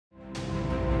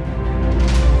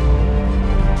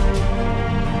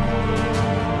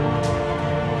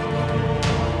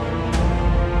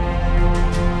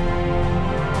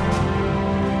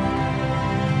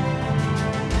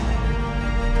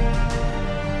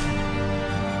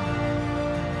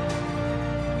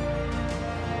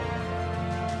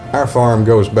Our farm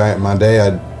goes back, my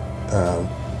dad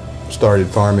started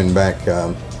farming back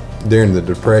during the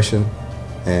Depression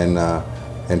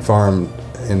and farmed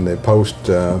in the post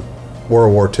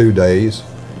World War II days.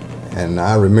 And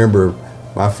I remember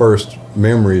my first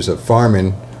memories of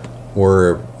farming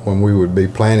were when we would be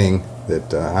planting,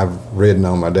 that I've ridden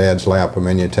on my dad's lap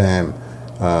many a time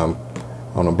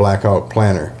on a Black Hawk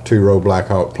planter, 2-row Black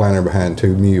Hawk planter behind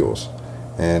 2 mules.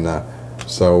 And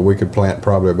so we could plant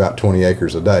probably about 20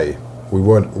 acres a day.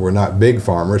 We're not big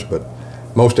farmers, but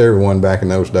most everyone back in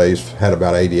those days had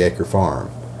about 80-acre farm.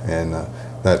 And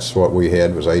that's what we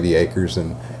had, was 80 acres.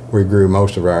 And we grew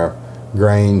most of our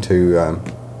grain to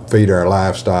feed our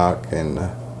livestock and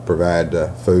provide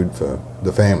food for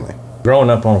the family. Growing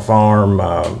up on a farm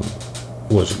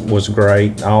was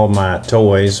great. All my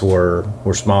toys were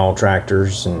small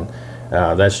tractors, and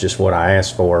that's just what I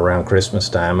asked for around Christmas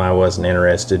time. I wasn't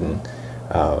interested in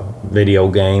video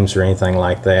games or anything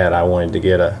like that. I wanted to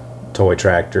get a toy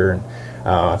tractor.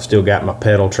 I've still got my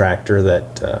pedal tractor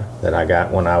that I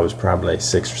got when I was probably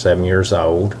 6 or 7 years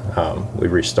old. We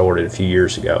restored it a few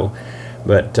years ago.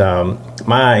 But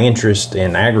my interest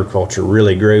in agriculture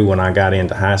really grew when I got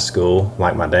into high school.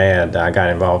 Like my dad, I got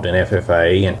involved in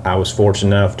FFA, and I was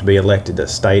fortunate enough to be elected a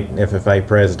state FFA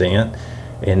president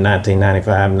in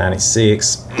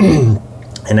 1995-96.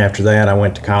 And after that, I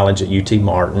went to college at UT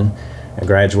Martin. I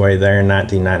graduated there in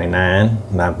 1999,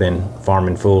 and I've been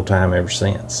farming full-time ever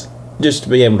since. Just to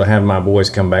be able to have my boys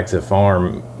come back to the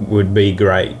farm would be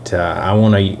great. I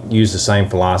want to use the same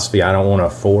philosophy. I don't want to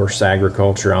force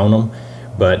agriculture on them,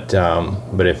 but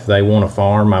if they want to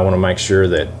farm, I want to make sure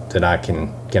that I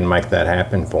can make that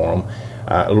happen for them.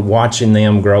 Watching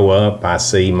them grow up, I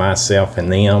see myself in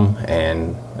them,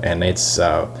 and it's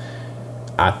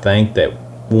I think that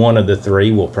one of the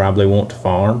 3 will probably want to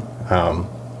farm,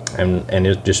 and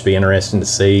it'll just be interesting to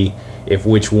see if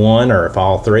which one or if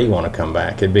all 3 want to come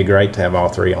back. It'd be great to have all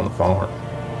 3 on the farm.